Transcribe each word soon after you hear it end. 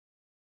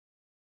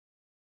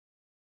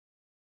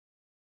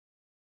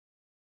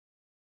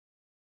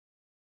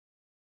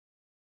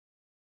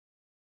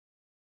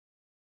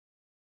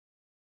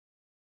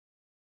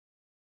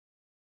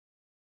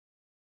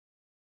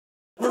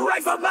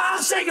Right from my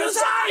singles,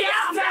 I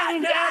am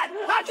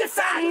I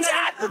defend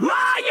it,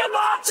 my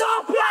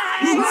immortal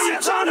blade. My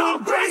eternal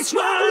grace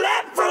will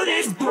live through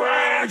these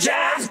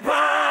bridges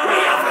burn. We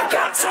haven't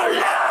got to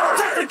lose.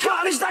 Take the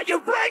courage that you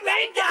bring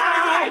me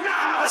down.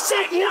 I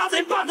seek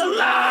nothing but the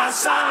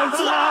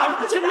lessons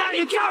learned. Deny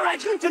me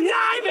courage,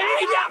 deny me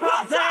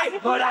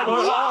empathy, but I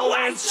will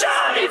always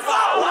journey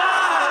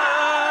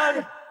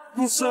forward.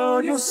 So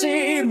you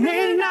see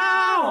me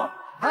now,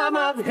 I'm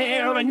up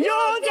here and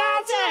you're down.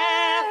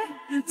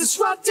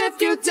 Disrupt if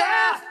you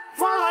dare,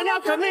 for an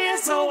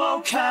alchemist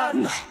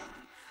awoken.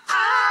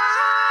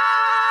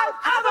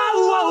 I'm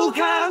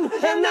awoken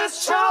in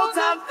this truth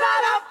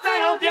that I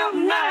failed you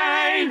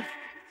made.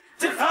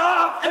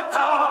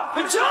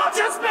 But you're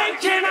just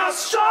making us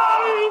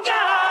stronger.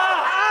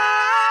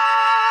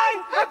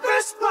 I have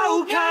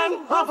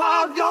bespoken of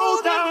our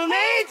golden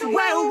age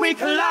where we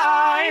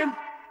climb.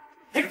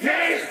 It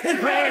paid,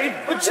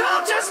 but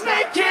you're just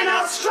making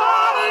us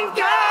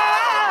stronger.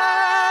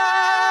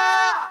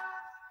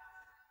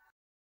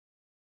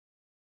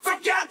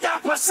 Forget the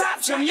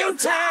perception you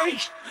take,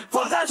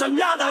 for there's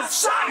another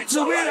side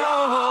to it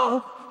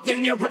all.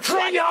 Can you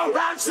proclaim your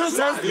answers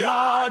as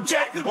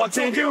logic, or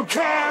did you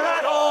care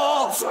at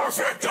all?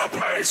 Perfect the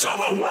pace of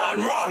a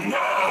one wrong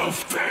move.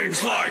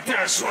 Things like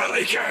this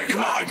really kick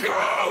my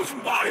groove.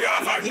 I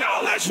have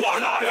acknowledged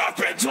what I have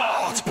been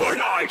taught, but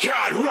I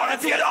can't run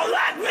if you don't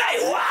let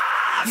me walk.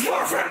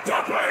 Perfect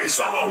the pace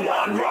of a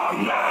one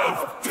wrong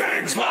move.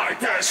 Things like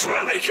this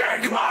really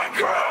kick my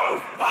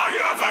groove. I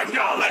have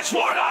acknowledged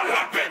what I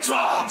have been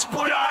taught,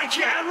 but I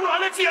can't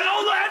run if you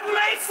don't let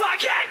me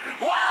fucking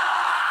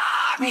walk.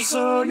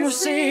 So you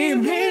see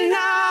me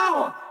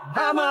now,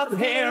 I'm up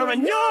here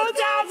and you're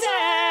down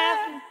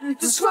there.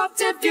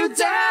 Disrupt if you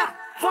dare,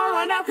 for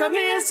an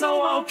alchemist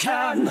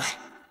awoken.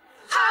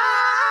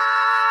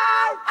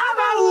 I'm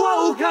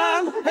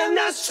awoken in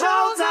this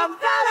truth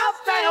that I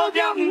failed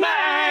you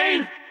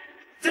made.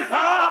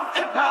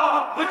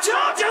 But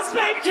you're just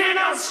making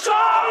us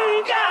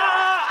stronger.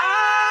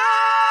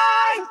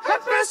 I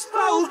have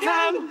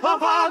bespoken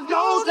of our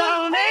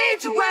golden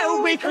age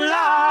where we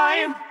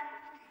climb.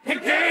 It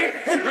paid,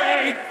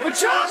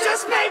 but you're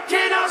just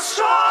making us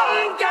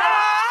stronger.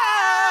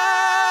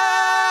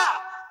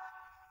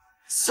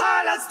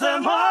 Silence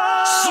them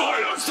all.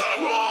 Silence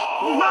them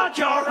all. Mark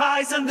your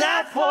eyes and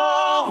let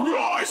fall.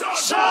 Rise up.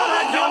 Show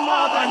that you're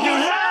more than you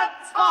let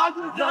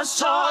on the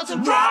swords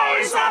and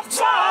rise up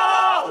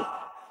tall.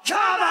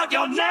 Carve out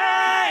your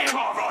name.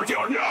 Carve out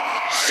your name.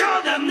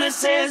 Show them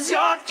this is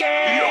your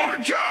game. Your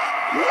game.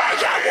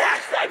 Wake up,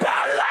 watch they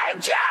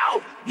believe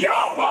you.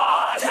 You're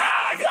more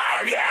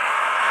than you.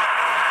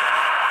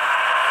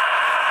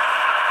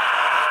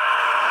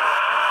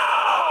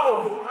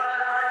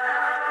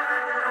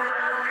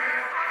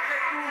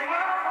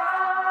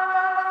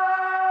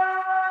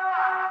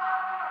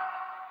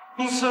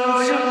 So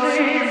you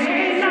leave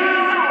me now.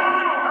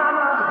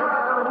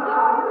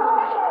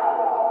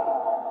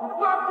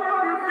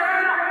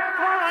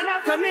 I'm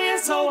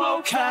alchemist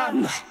awoken.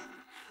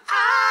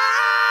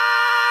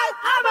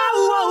 I'm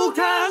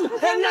awoken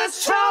in this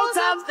truth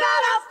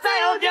that I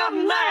failed you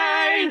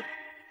made.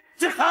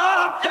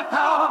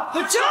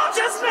 But you're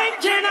just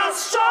making us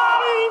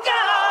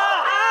stronger.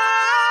 I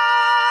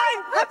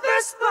have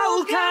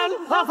bespoken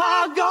of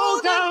our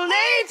golden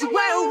age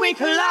where we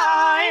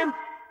climb.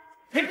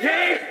 It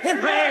paid,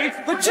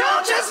 but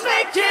you're just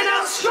making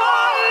us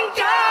stronger.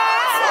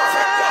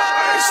 Perfect the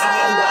pace of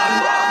a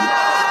one wrong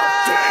move.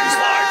 Things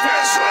like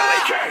this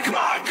really kick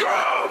my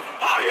groove.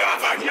 I have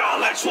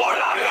acknowledged what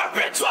I have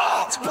been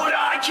taught, but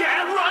I